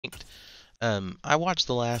I watched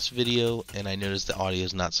the last video and I noticed the audio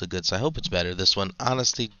is not so good, so I hope it's better. This one,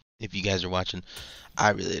 honestly, if you guys are watching, I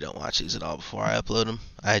really don't watch these at all before I upload them.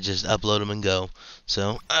 I just upload them and go.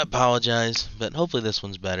 So I apologize, but hopefully this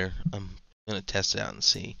one's better. I'm gonna test it out and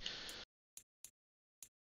see.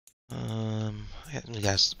 We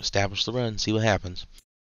gotta establish the run, see what happens.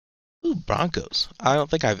 Ooh, Broncos. I don't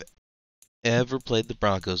think I've ever played the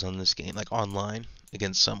Broncos on this game, like online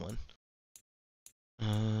against someone.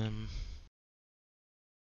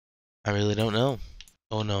 I really don't know.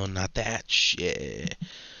 Oh no, not that shit.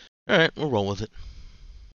 Alright, we'll roll with it.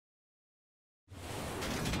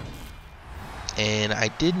 And I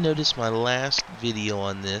did notice my last video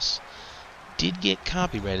on this did get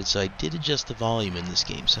copyrighted, so I did adjust the volume in this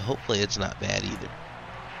game, so hopefully it's not bad either.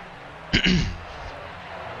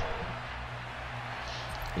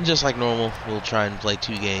 And just like normal, we'll try and play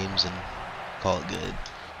 2 games and call it good.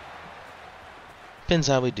 Depends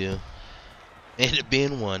how we do. And it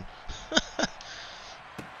being 1.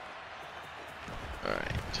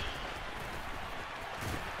 Alright.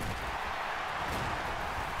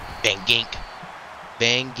 Bang gink.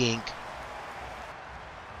 Bang gink.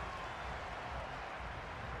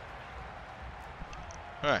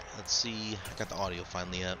 Alright, let's see. I got the audio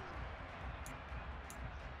finally up.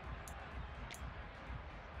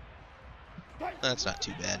 That's not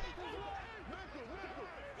too bad.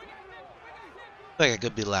 I think I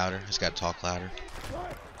could be louder. I just gotta talk louder.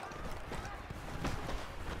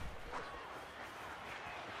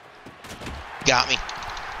 Got me.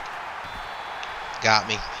 Got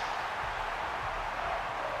me.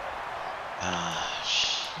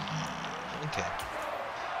 Okay.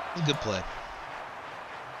 That's a good play.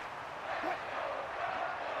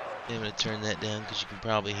 I'm gonna turn that down because you can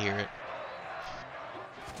probably hear it.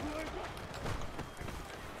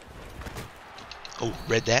 Oh,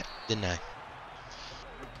 read that, didn't I?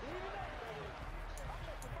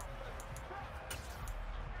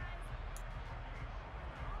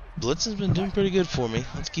 Blitzing's been doing pretty good for me.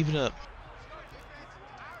 Let's keep it up.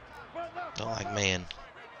 Don't like man.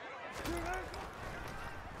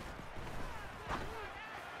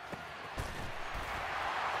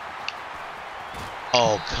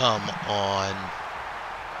 Oh, come on.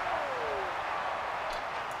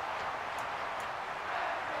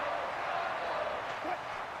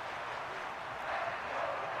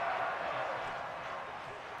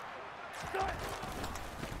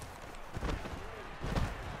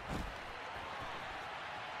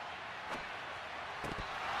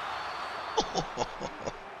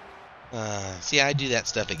 See, I do that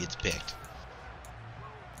stuff, it gets picked.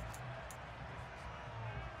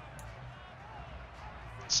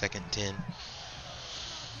 Second 10.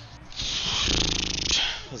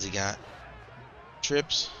 What's he got?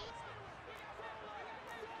 Trips.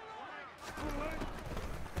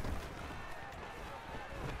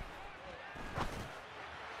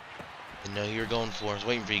 I know you were going for. I was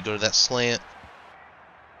waiting for you to go to that slant.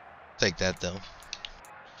 Take that though.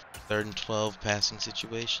 3rd and 12 passing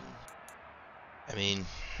situation. I mean,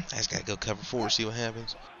 I just gotta go cover 4, see what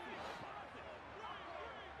happens.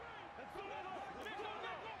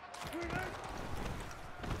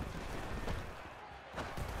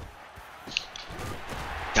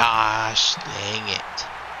 Gosh, dang it.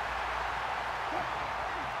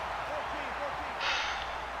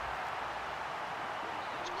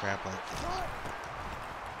 It's crap like this.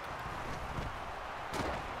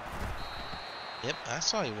 Yep, I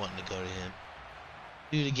saw you wanting to go to him.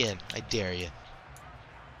 Do it again. I dare you.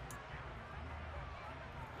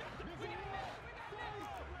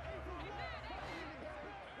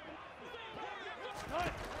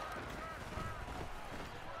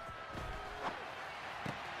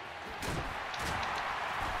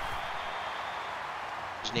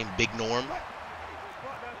 His name Big Norm.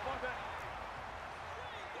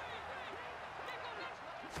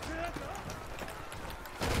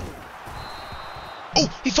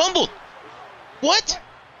 Oh, he fumbled. What?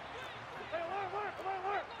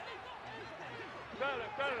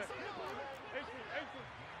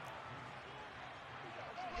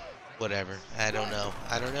 Whatever. I don't know.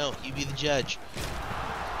 I don't know. You be the judge.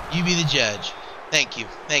 You be the judge. Thank you.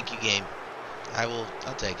 Thank you, game. I'll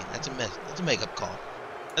take it. That's a makeup call.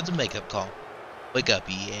 That's a makeup call. Wake up,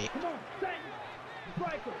 EA.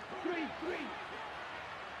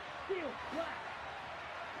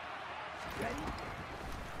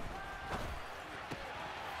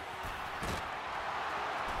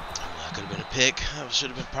 That could have been a pick. That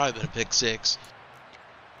should have probably been a pick 6.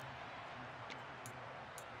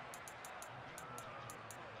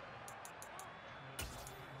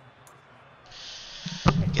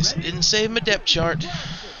 Guess it didn't save my depth chart.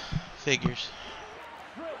 Figures.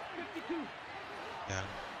 Got him.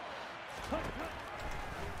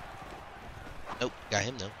 Nope, got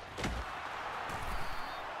him though.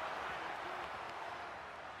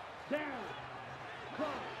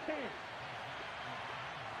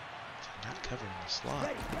 Not covering the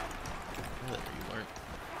slot. Oh, you weren't.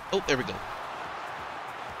 Oh, there we go.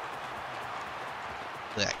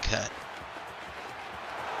 That cut.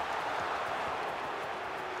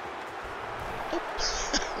 Oh,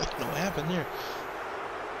 I don't know what happened there.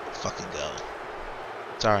 Fucking go.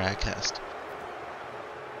 Sorry, I cussed.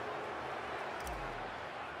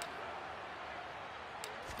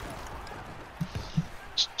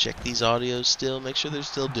 Just check these audios still. Make sure they're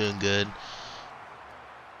still doing good.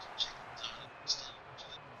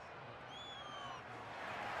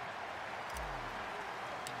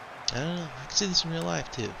 I don't know. I can see this in real life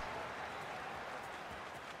too.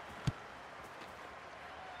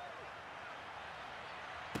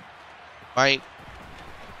 Right.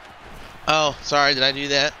 Oh, sorry. Did I do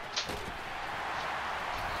that?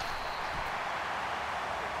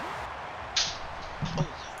 Oh.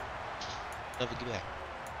 Never get back.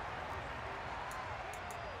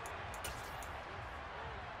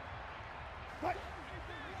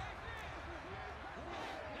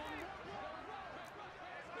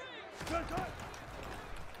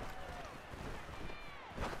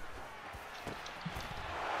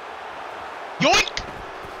 Yoink!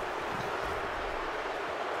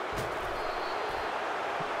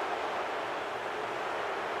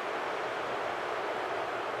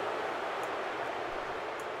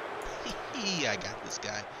 I got this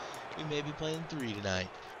guy. We may be playing 3 tonight.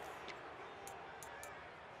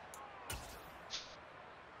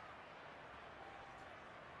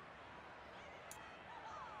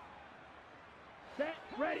 Set,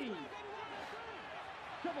 ready.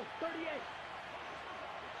 Double 38.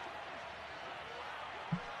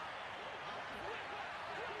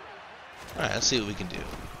 Alright, let's see what we can do.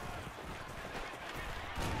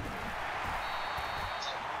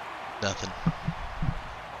 Nothing.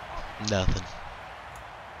 Nothing.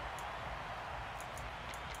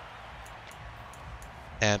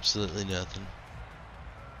 Absolutely nothing.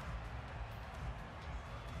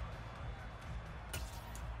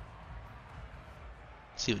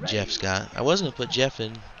 Let's see what Jeff's got. I wasn't going to put Jeff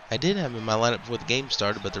in. I did have him in my lineup before the game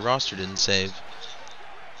started, but the roster didn't save.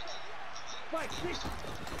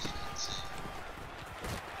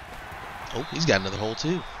 Oh, he's got another hole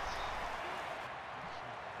too.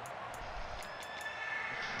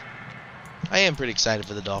 I am pretty excited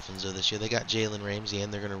for the Dolphins though this year. They got Jalen Ramsey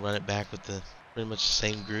and they're going to run it back with the pretty much the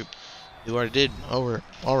same group. Who already did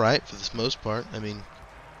all right for the most part. I mean,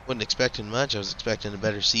 wasn't expecting much. I was expecting a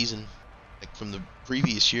better season like from the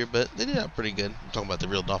previous year, but they did out pretty good. I'm talking about the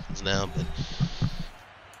real Dolphins now, but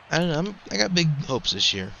I don't know. I got big hopes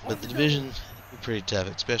this year, but the division will be pretty tough,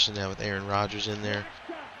 especially now with Aaron Rodgers in there.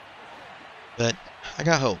 But I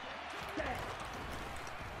got hope.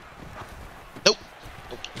 Nope.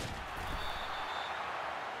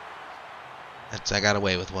 I got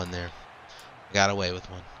away with one there. I got away with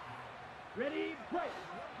one. Ready, break.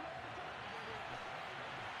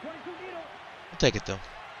 I'll take it though.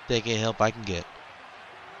 Take any help I can get.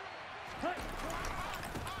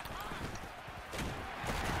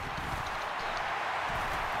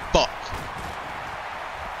 Fuck.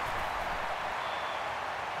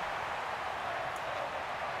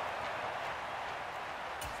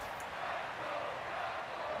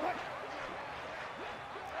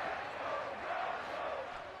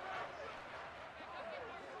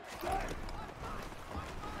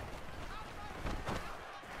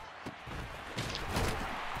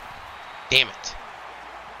 Damn it.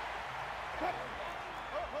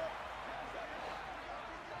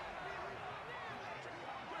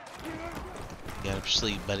 Get up your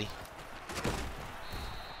sleeve, buddy.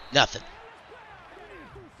 Nothing.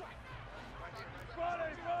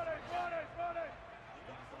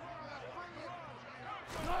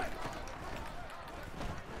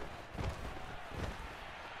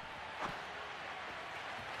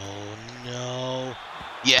 Oh no.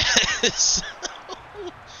 Yes.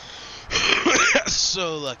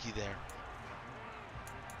 So lucky there.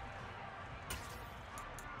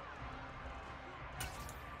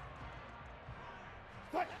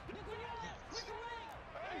 I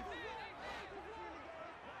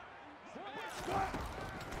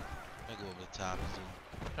go over the top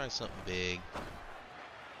and try something big.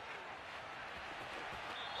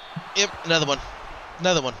 Yep, another one.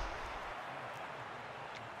 Another one.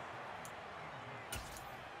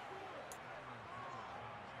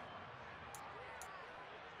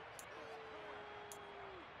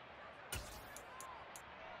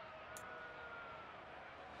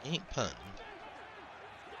 He ain't punting.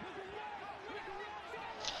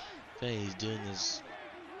 Hey, he's doing his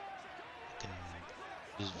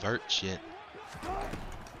vert shit.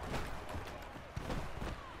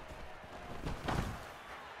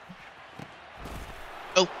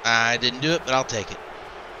 Oh, I didn't do it, but I'll take it.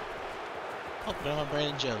 Oh, but I want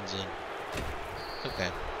Brandon Jones in. Okay.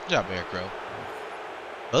 Good job, Eric Rowe.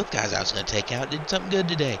 Both guys I was going to take out did something good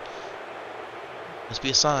today. Must be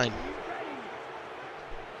a sign.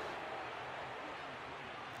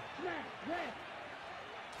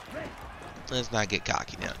 Let's not get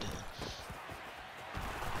cocky now, Dylan.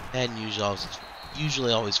 Madden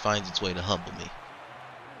usually always finds its way to humble me.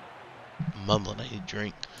 I'm mumbling, I need a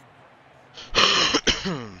drink.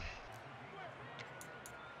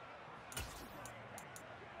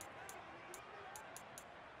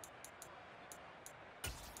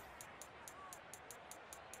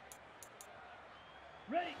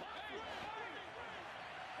 Ready.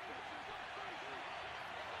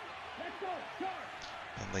 Let's go. Charge.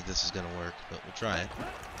 I don't think this is going to work, but we'll try it.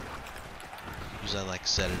 Usually I like to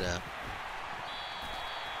set it up.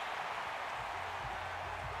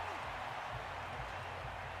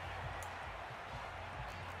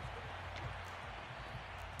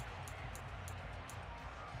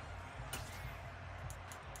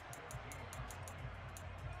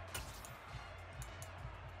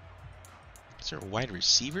 Is there a wide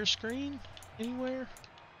receiver screen anywhere?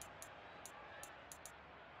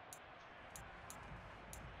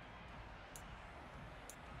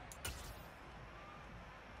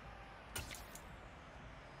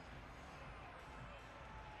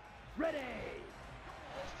 Ready.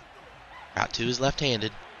 Route 2 is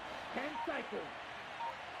left-handed. 10 cycles.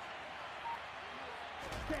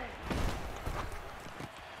 10.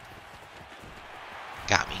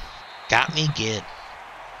 Got me. Got me good.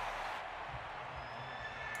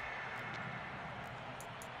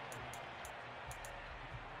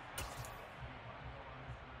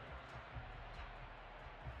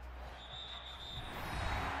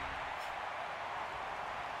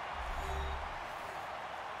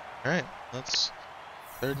 Alright, that's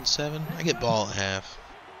 3rd and 7. I get ball at half.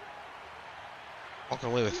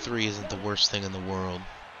 Walking away with 3 isn't the worst thing in the world.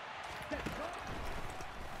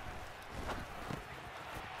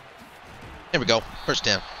 There we go. First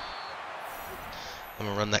down. I'm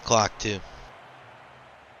going to run that clock, too.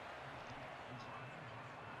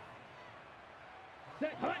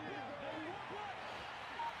 I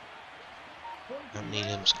need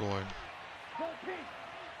him scoring.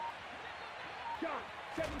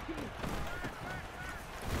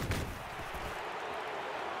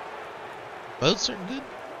 Both are good.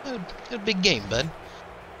 Had a big game, bud.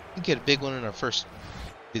 We get a big one in our first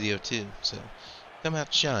video, too. So, come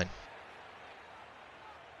out to shine.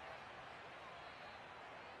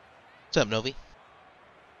 What's up, Novi?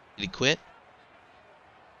 Did he quit?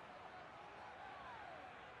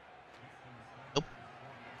 Nope.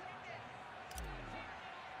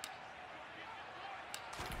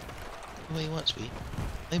 What do you want, sweet?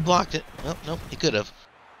 He blocked it. Oh, nope, he could have.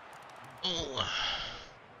 Oh,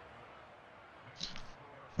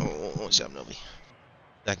 what's up, Novi?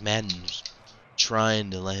 Like Madden's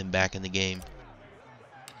trying to let him back in the game.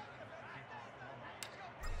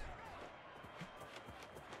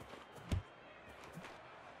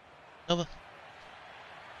 Nova.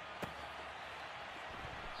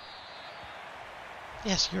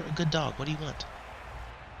 Yes, you're a good dog. What do you want?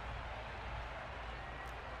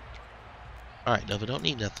 Alright, Nova, don't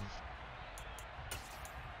need nothing.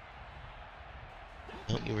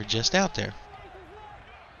 No, you were just out there.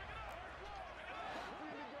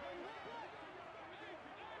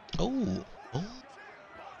 Oh. Oh.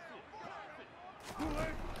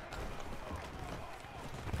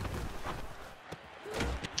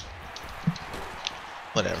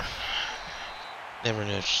 Whatever.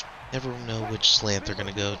 Never know which slant they're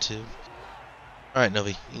gonna go to. Alright,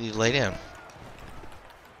 Novi, you need to lay down.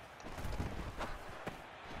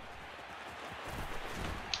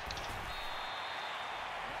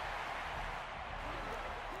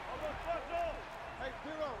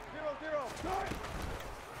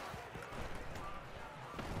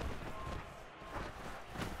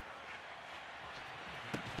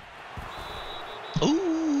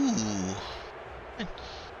 Ooh.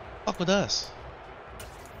 Fuck with us.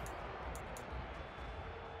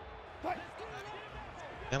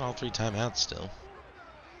 Got all 3 timeouts still.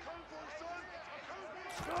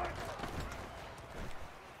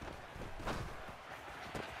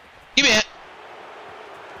 Give me it.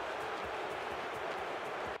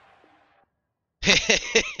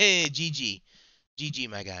 Hey, GG. GG,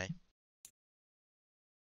 my guy.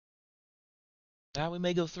 Now we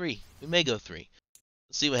may go 3. We may go 3.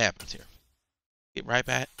 Let's see what happens here. Get right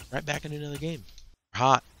back into another game. We're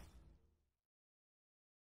hot.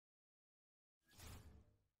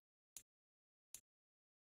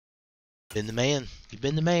 Been the man. You've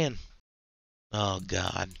been the man. Oh,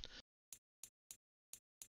 God.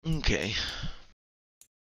 Okay.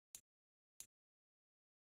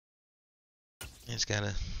 It's got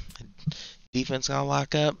a defense got to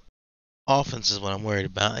lock up. Offense is what I'm worried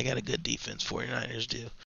about. I got a good defense. 49ers do.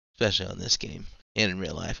 Especially on this game. And in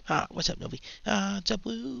real life. Ah, what's up, Novi? Ah, what's up,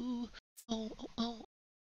 Woo? Oh, oh, oh.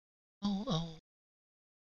 Oh, oh.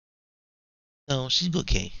 No, she's good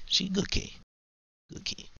kid. She's good kid. Good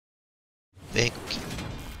kid. Very good kid.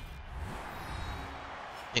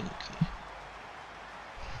 Very good kid.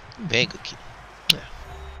 Very good kid. Yeah.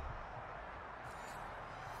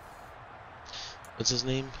 What's his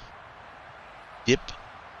name? Dip.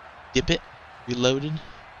 Dip it. Reloaded.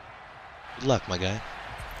 Good luck, my guy.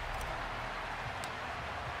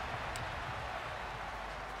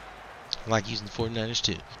 I like using the 49ers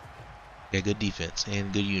too. Got good defense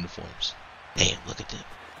and good uniforms. Damn, look at them.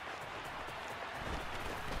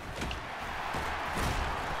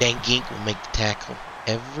 Dan Gink will make the tackle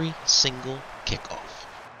every single kickoff.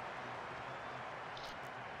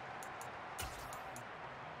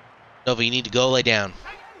 Nova, you need to go lay down.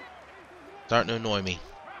 Starting to annoy me.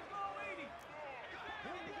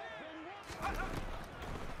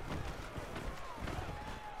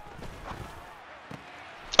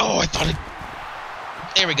 Oh, I thought it...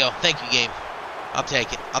 There we go. Thank you, game. I'll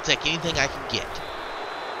take it. I'll take anything I can get.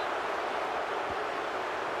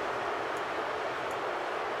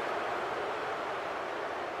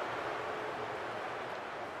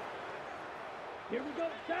 Here we go,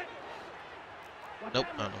 set. Nope,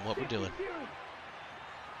 I don't know what we're doing.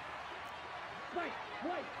 Right,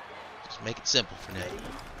 right. Just make it simple for now.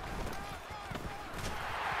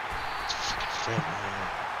 It's fucking friend, man.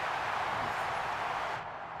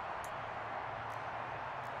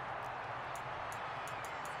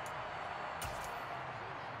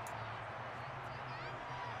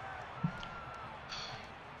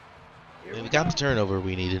 We got the turnover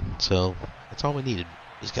we needed, so that's all we needed.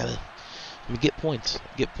 We just gotta get points.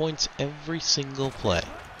 Get points every single play.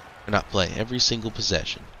 Or not play, every single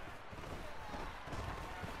possession.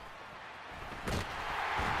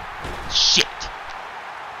 Shit!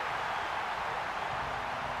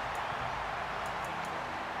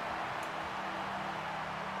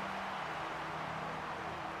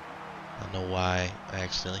 I don't know why I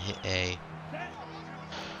accidentally hit A.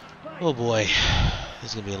 Oh boy, this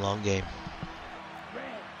is gonna be a long game.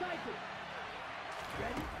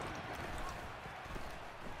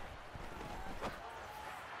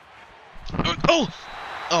 Oh!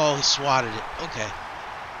 Oh, he swatted it. Okay.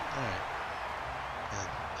 Alright.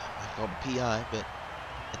 I called a PI, but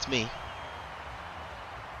it's me.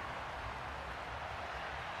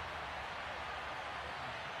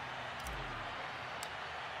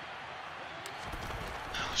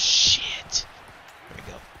 Oh, shit. There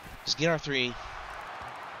we go. Just get our 3.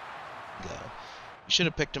 Go. We should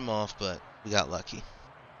have picked him off, but we got lucky.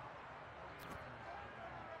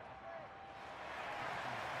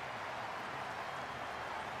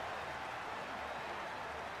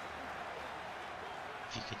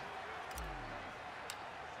 If you could.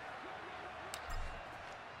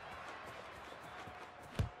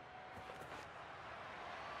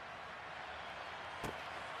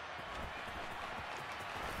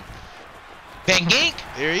 Van Gink!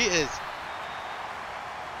 There he is.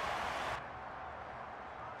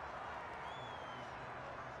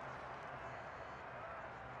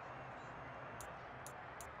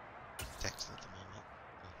 Text at the moment.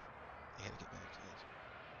 I gotta get back to this.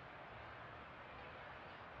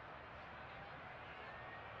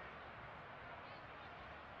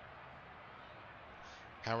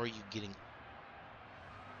 How are you getting...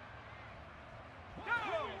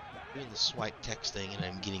 doing the swipe text thing and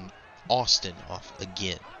I'm getting Austin off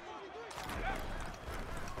again.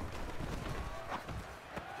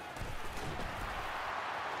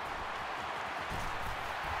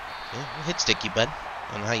 Yeah, we'll hit sticky, bud.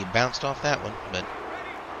 I don't know how you bounced off that one, but...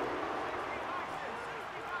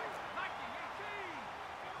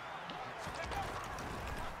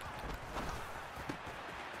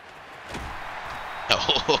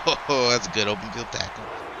 Oh, that's a good open field tackle.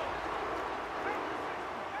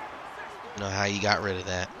 I don't know how you got rid of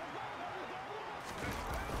that.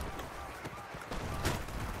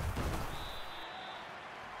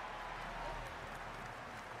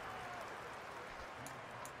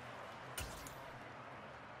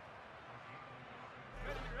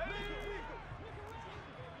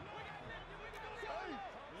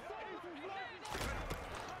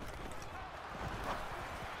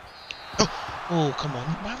 Oh, come on.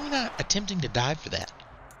 Why are we not attempting to dive for that?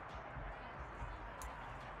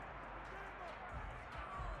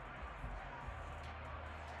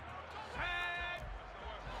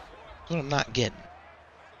 what I'm not getting.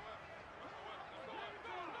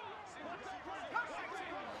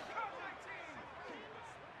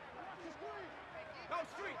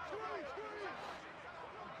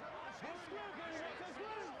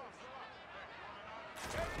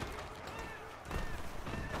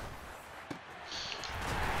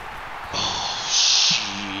 Oh,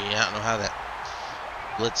 shit. I don't know how that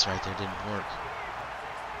blitz right there didn't work.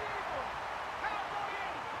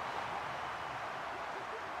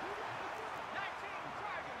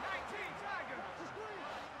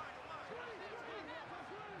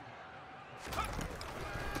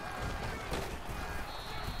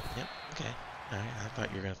 Yep, okay. Alright, I thought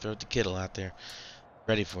you were going to throw it to Kittle out there.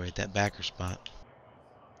 Ready for it, that backer spot.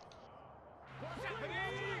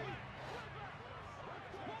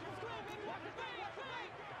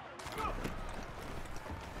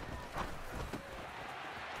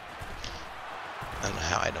 I don't know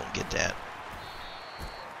how I don't get that.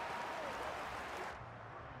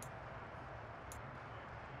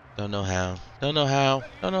 Don't know how. Don't know how.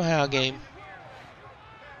 Don't know how, game.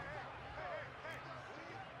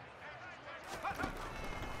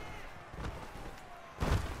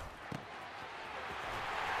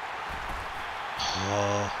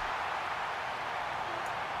 Oh.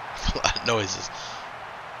 A lot of noises.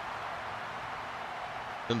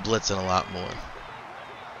 Been blitzing a lot more.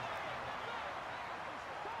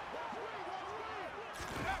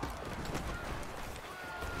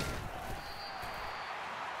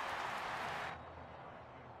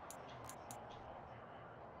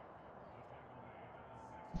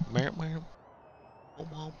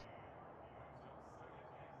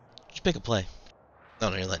 Just pick a play. Oh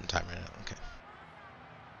no, you're letting time run out. Okay.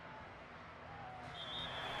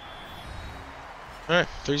 Alright,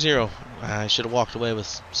 3-0. I should have walked away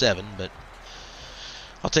with 7, but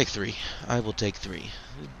I'll take 3. I will take 3.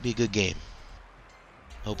 It'd be a good game.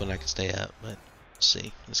 Hoping I can stay up, but we'll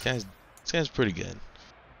see. This guy's pretty good.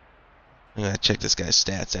 I'm gonna check this guy's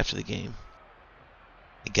stats after the game.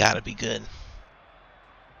 They gotta be good.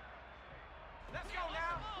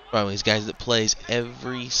 Probably these guys that plays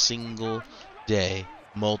every single day,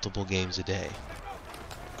 multiple games a day.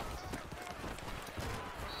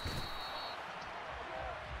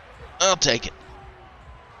 I'll take it.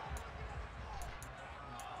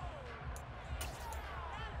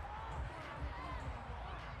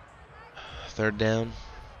 Third down.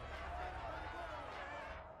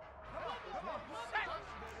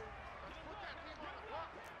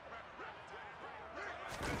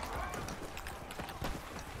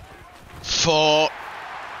 Four.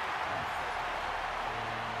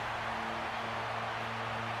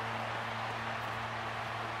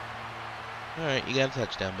 Alright, you got a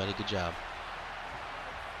touchdown, buddy. Good job.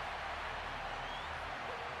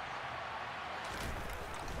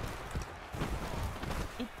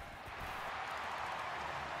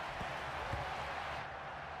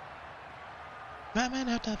 My man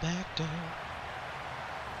out the back door.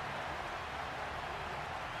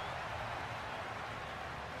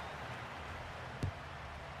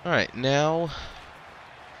 Alright, now,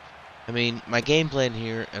 I mean, my game plan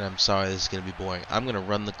here, and I'm sorry this is going to be boring, I'm going to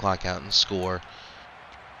run the clock out and score.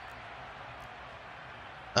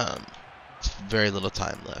 Very little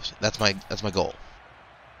time left. That's my goal.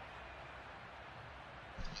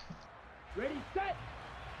 Ready, set.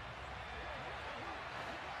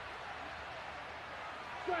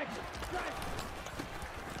 Strike, strike.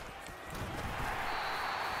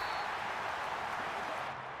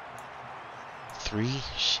 Three?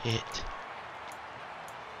 Shit.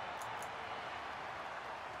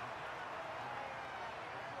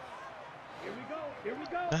 Here we go, here we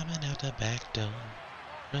go. Coming out the back door.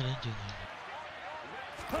 Running to the...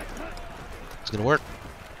 Cut, cut. It's gonna work.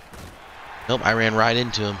 Nope, I ran right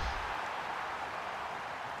into him.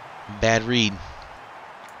 Bad read.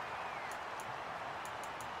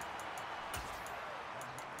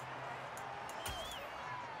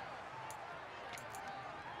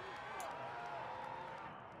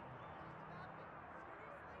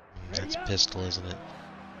 That's a pistol, isn't it?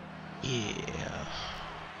 Yeah.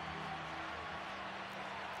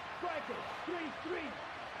 Striker, 3-3.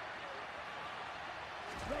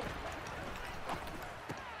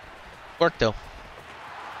 Worked though.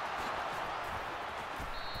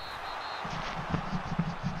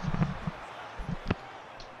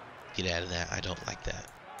 Get out of that. I don't like that.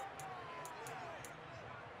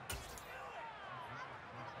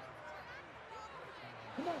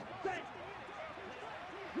 Come on, set.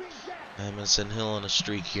 Green jack. I'm gonna send Hill on a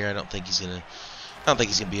streak here. I don't think he's gonna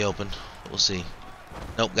be open. We'll see.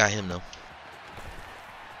 Nope, got him though.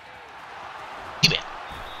 You bet. 3-3.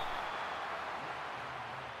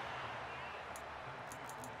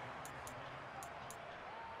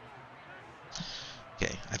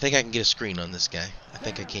 think I can get a screen on this guy. I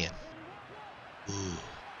think I can. Ooh.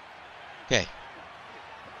 Okay.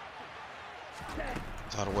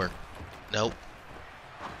 That's how to work. Nope.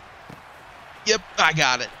 Yep, I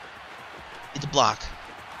got it. Hit the block.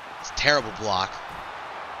 It's a terrible block.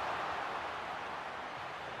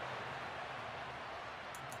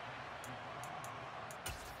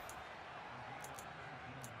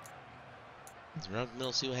 Let's run up the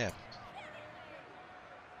middle, see what happens.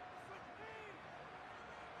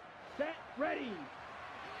 Set, ready.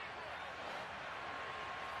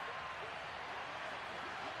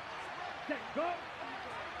 Set, go.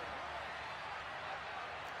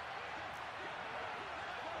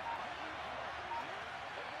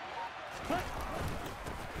 Cut.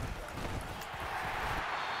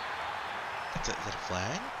 Is that a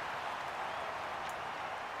flag?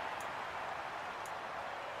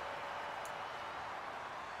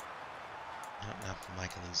 Not from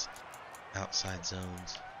Mike in these outside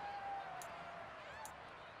zones.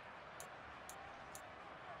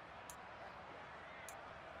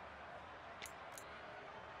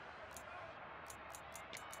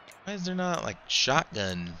 Why is there not like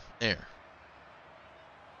shotgun there?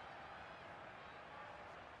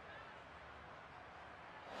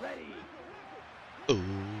 Ready. Ooh.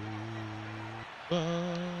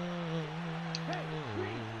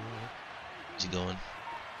 Where's he going?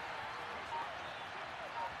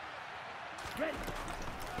 Ready.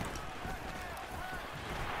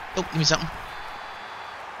 Oh, give me something.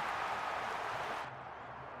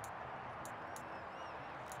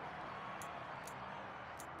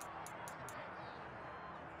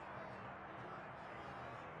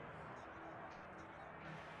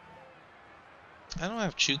 I don't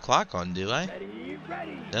have chew clock on, do I? Ready,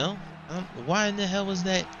 ready. No? Why in the hell was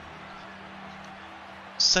that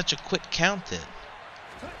such a quick count then?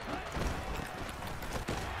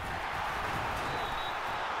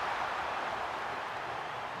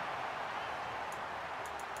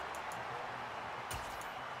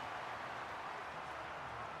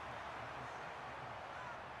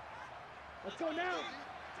 Let's go now.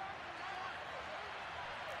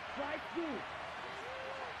 Strike through.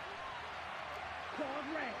 Called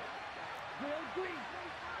red. Will green.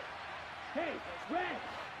 Hey, red.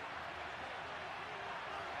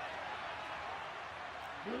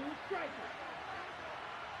 Blue striker.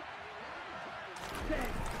 Set.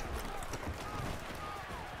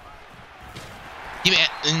 Give me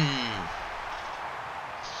that.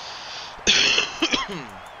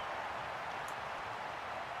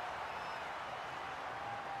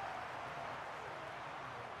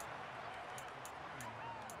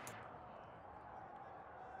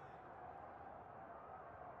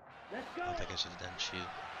 Let's go. I think I should have done chew.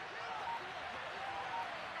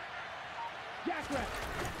 Jackrabbit.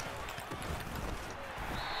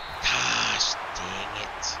 Gosh, dang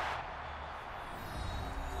it.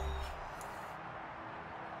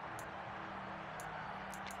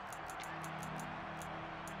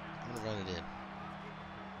 I'm gonna run it in.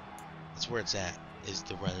 That's where it's at, is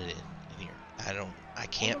to run it in here. I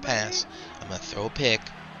can't pass. I'm gonna throw a pick.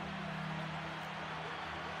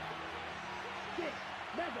 Six.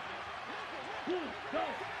 Mega. Blue. Go.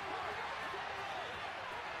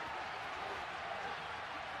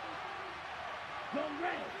 Go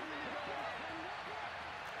red.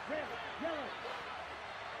 Red. Yellow.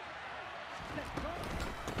 Set. Go.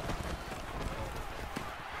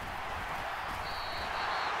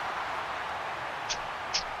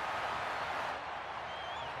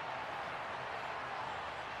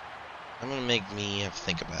 I'm gonna make me have to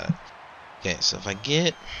think about it. Okay, so if I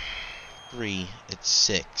get 3, it's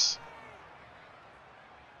 6.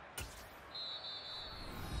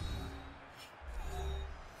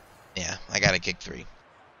 Yeah, I gotta kick 3.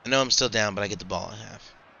 I know I'm still down, but I get the ball in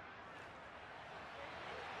half.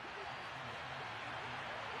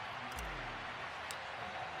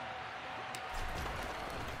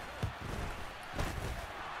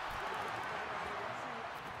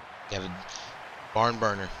 Got a barn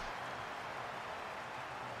burner.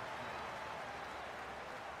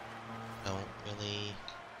 Don't really.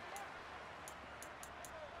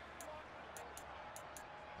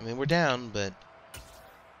 I mean, we're down, but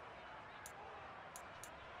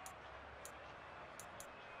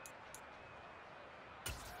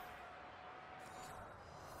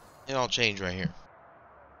it all changed right here.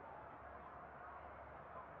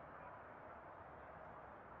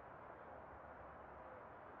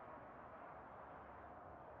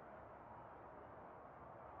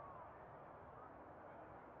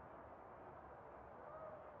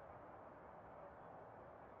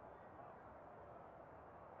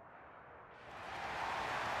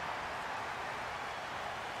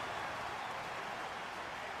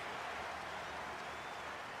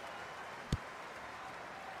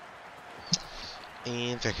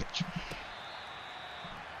 And fair catch.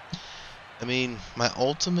 I mean, my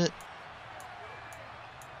ultimate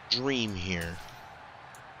dream here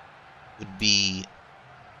would be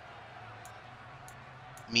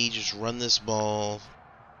me just run this ball,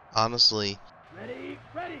 honestly, Ready,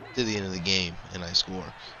 ready. to the end of the game and I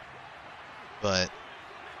score. But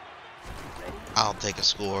I'll take a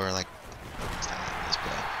score like it's not in this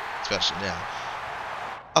play, especially now.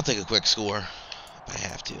 I'll take a quick score if I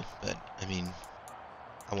have to, but I mean,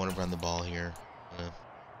 I want to run the ball here.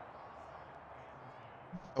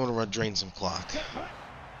 I want to drain some clock.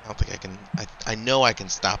 I don't think I can. I know I can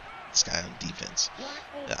stop this guy on defense.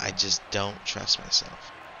 I just don't trust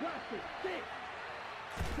myself.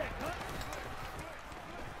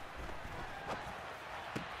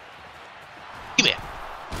 Give me it.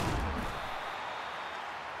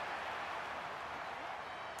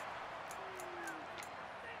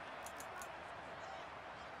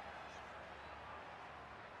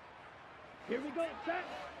 Here we go, set.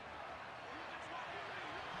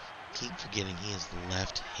 Keep forgetting he is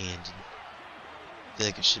left-handed. I feel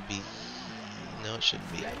like it should be. No, it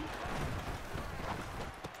shouldn't be. Ready?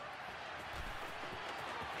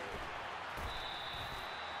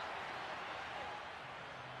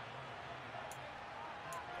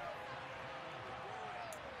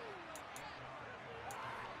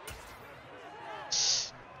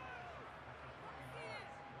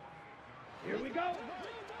 Here we go.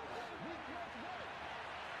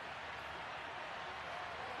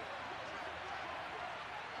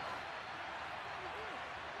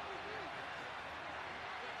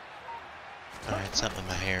 Alright, something in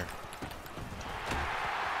my hair.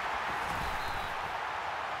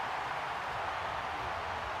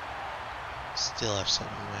 Still have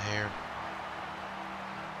something in my hair.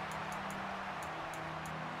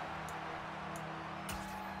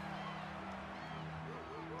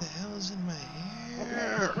 What the hell is in my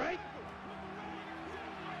hair? Right.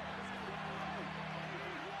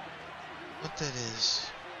 What that is?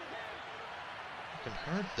 Fucking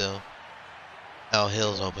hurt though. Oh,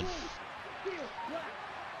 Hill's open. Field, black.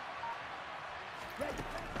 Ready.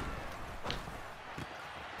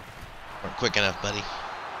 Weren't quick enough, buddy.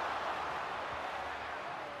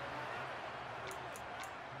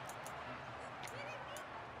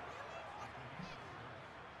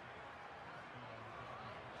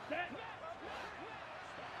 Set.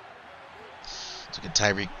 Took a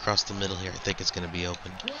Tyreek across the middle here. I think it's going to be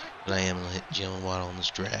open. But I am going to hit Jalen Waddle on this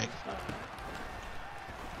drag.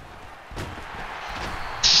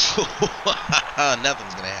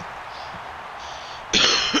 Nothing's going to happen.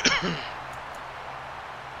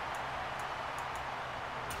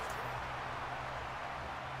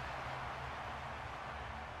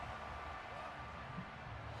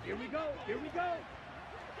 Here we go. Here we go.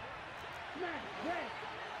 Smash. Red.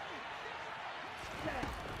 Set.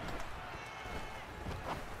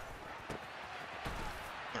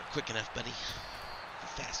 Weren't quick enough, buddy.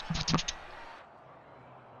 Fast.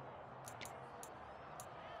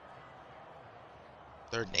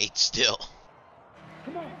 Third and 8 still.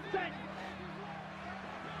 Come on. Set.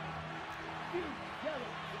 Speed. Yellow.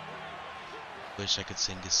 Wish I could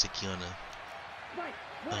send Gesicki on a Right.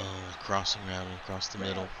 Right. crossing route across the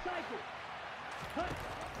middle. Cycle. Cut.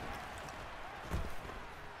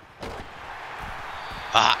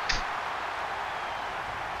 Fuck.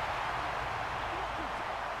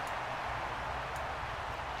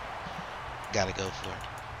 Gotta go for it.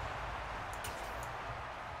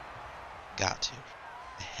 Got to.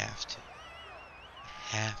 I have to.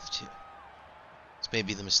 I have to. This may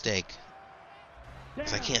be the mistake.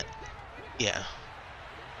 Because I can't. Yeah.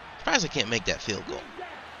 Surprised I can't make that field goal.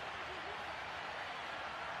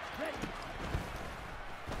 Ready.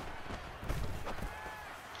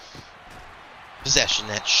 Possession,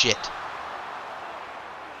 that shit.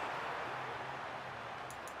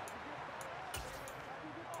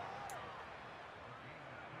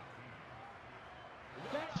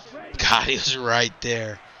 Set. Ready. God, he was right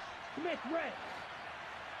there. Smith. Red.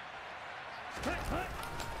 Cut. Cut.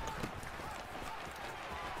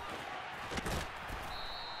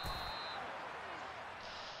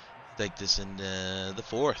 Take this in the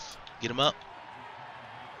fourth. Get him up.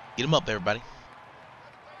 Get him up, everybody.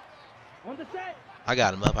 On the set. I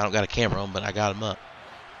got him up. I don't got a camera on, but I got him up.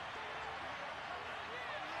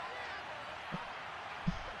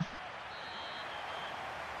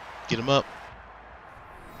 Get him up.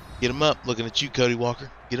 Get him up. Looking at you, Cody Walker.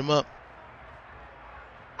 Get him up.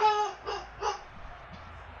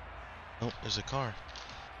 Oh, there's a car.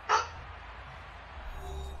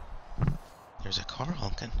 There's a car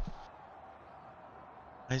honking.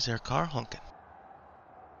 Why is there a car honking?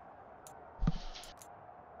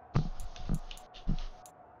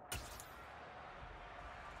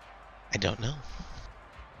 don't know.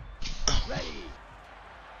 Ready.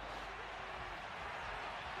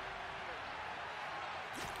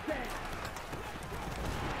 Set.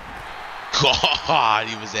 God,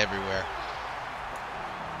 he was everywhere.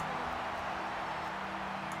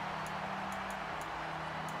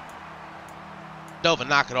 Nova,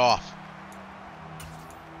 knock it off.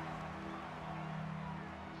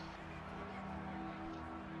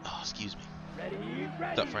 Oh, excuse me. Ready.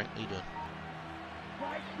 What's up, Frank? How you doing?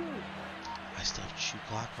 Strike two. I still have shoe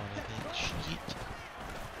clock on, I think. Shit.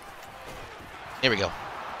 Here we go.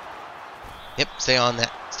 Yep, stay on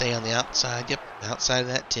that. Stay on the outside. Yep, outside of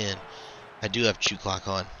that 10. I do have shoe clock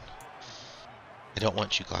on. I don't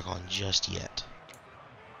want shoe clock on just yet.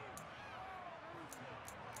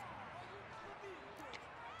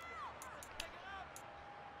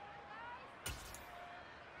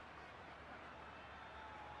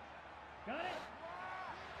 Got it.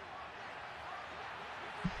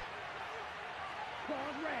 Ball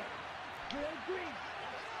red. Drill green.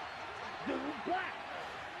 Zoom black.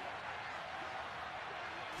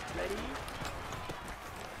 Ready.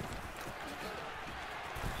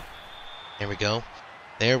 There we go.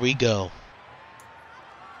 There we go.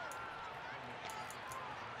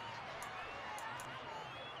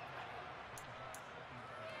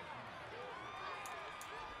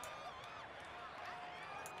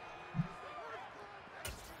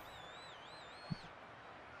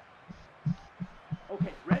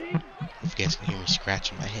 Okay, ready? You guys can hear me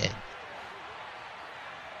scratching my head.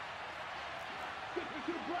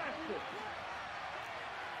 52 blaster.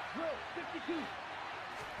 Drill 52.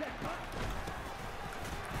 Set up.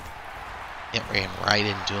 It ran right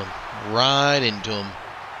into him. Right into him.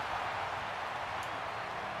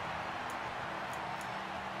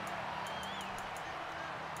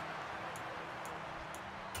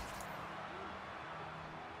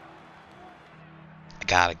 I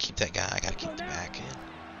gotta keep that guy. I gotta keep the back in.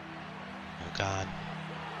 Oh, God.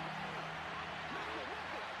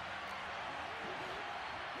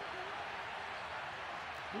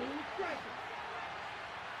 Blue striker.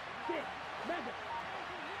 Six. Madden.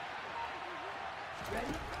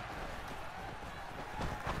 Ready?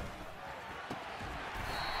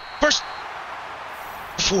 First.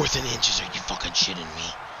 4th and inches. Are you fucking shitting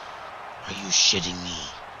me? Are you shitting me?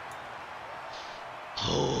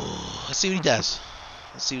 Oh, let's see what he does.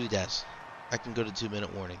 Let's see what he does. I can go to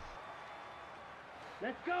 2-minute warning.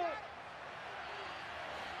 Let's go.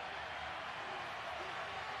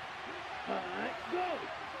 Go.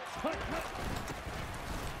 Hut, hut.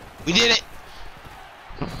 We did it!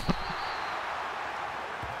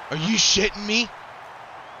 Are you shitting me?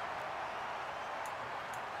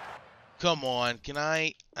 Come on, can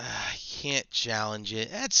I? I can't challenge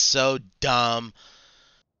it. That's so dumb.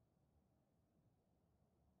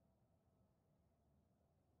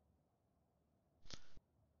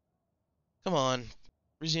 Come on,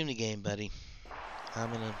 resume the game, buddy. I'll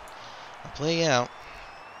play out.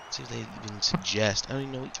 See if they even suggest. I don't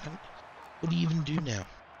even know what do you even do now.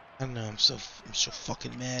 I don't know. I'm so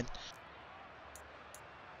fucking mad.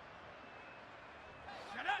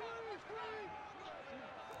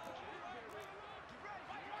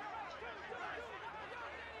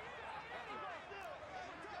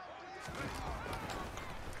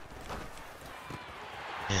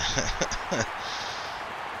 Yeah.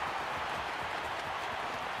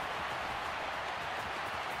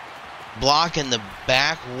 Block in the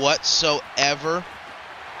back whatsoever.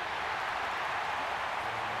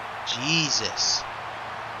 Jesus.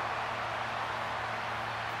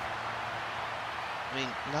 I mean,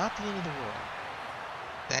 not the end of the world.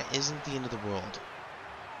 That isn't the end of the world.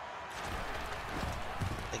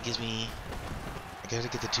 That gives me... I gotta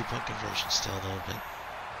get the 2-point conversion still, though, but...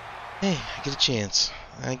 Hey, I get a chance.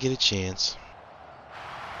 I get a chance.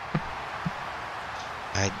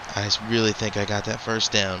 I really think I got that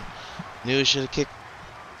first down. Knew I should have kicked...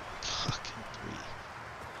 Fucking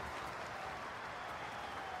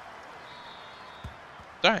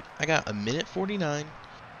 3. Alright, I got a minute 49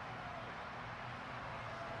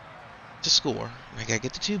 to score. I gotta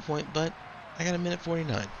get the 2-point, but I got a minute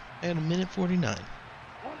 49. I got a minute 49.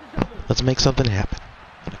 Let's make something happen.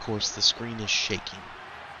 And of course, the screen is shaking.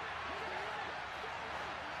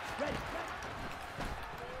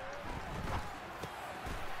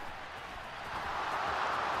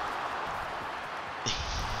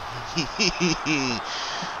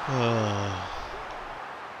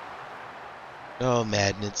 Oh,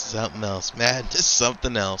 Madden, it's something else. Madden is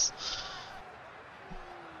something else.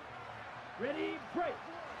 Ready, break.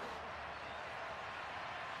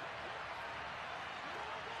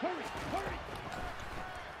 Hurry, hurry.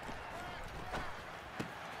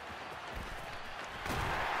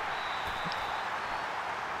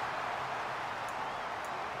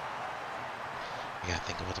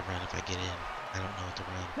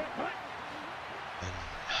 Set, hut. And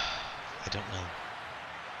I don't know.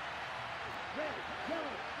 Ready, go.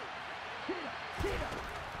 Cheetah.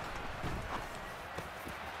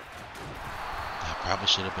 That probably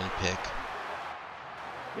should have been a pick.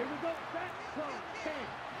 Here we go. Set, go. 10,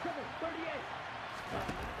 7, 38.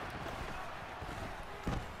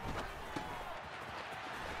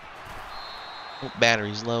 Oh,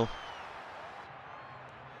 battery's low.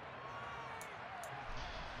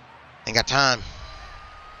 Ain't got time.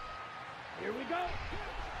 Here we go.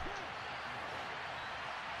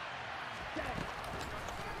 Set.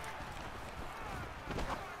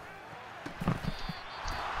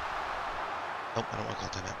 Oh, I don't want to call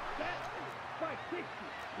timeout. Set. 560.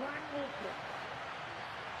 Black Ultra.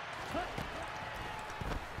 Hut.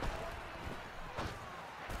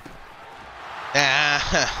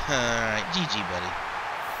 Alright, GG, buddy.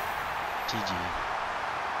 GG.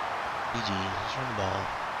 GG. Just run the ball.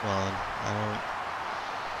 Come on.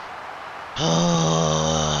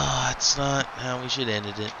 Oh, that's not how we should have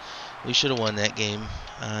ended it. We should have won that game.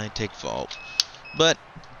 I take fault. But,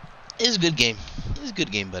 it was a good game. It was a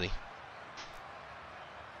good game, buddy.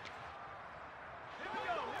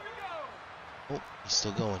 Oh, he's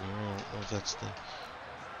still going here. I don't know if that's the...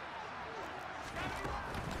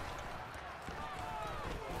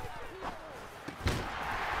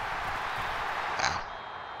 Wow.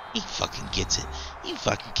 He fucking gets it. You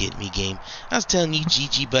fucking kidding me, game. I was telling you,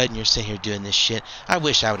 GG, bud, and you're sitting here doing this shit. I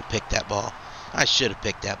wish I would have picked that ball. I should have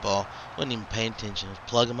picked that ball. Wasn't even paying attention. I was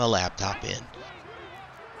plugging my laptop in.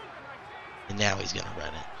 And now he's going to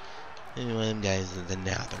run it. And one of them guys, then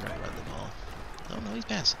now they're going to run the ball. Oh, no, he's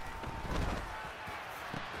passing.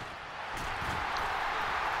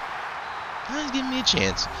 He's giving me a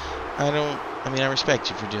chance. I mean, I respect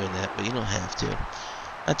you for doing that, but you don't have to.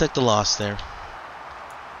 I took the loss there.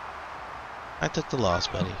 I took the loss,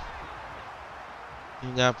 buddy. You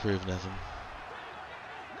ain't gotta prove nothing.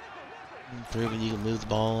 You proving you can move the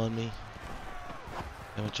ball on me. Is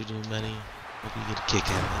that what you're doing, buddy? Hope you get a kick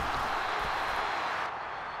out of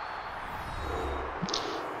it.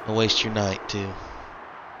 I'll waste your night, too.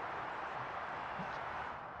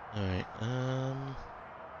 Alright,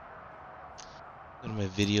 go to my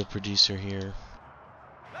video producer here.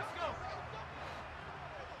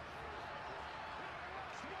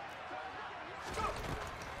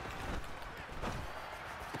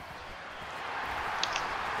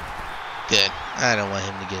 Good. I don't want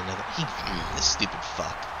him to get another. This stupid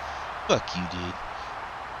fuck. Fuck you, dude.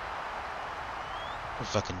 What a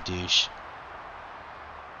fucking douche.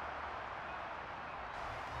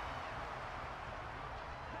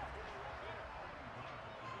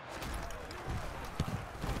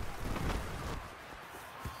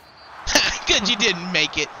 Good, you didn't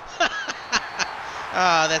make it.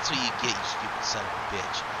 Ah, that's what you get, you stupid son of a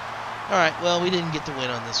bitch. Alright, well, we didn't get the win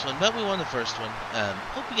on this one, but we won the first one.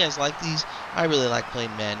 Hope you guys like these. I really like playing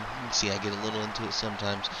Madden. You can see I get a little into it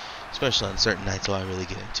sometimes, especially on certain nights, so I really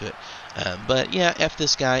get into it. But yeah, F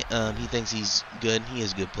this guy. He thinks he's good. He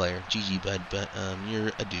is a good player. GG, bud, but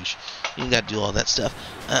you're a douche. You ain't got to do all that stuff.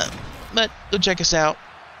 But go check us out.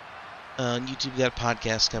 On YouTube, we got a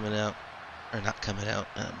podcast coming out. Or not coming out.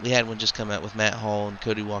 We had one just come out with Matt Hall and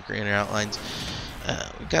Cody Walker Inner Outlines.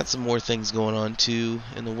 We've got some more things going on too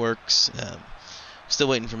in the works. Still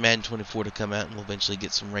waiting for Madden 24 to come out, and we'll eventually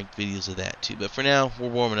get some ranked videos of that too. But for now, we're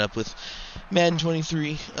warming up with Madden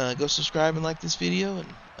 23. Go subscribe and like this video,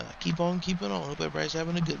 and keep on keeping on. Hope everybody's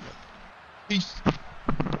having a good one. Peace.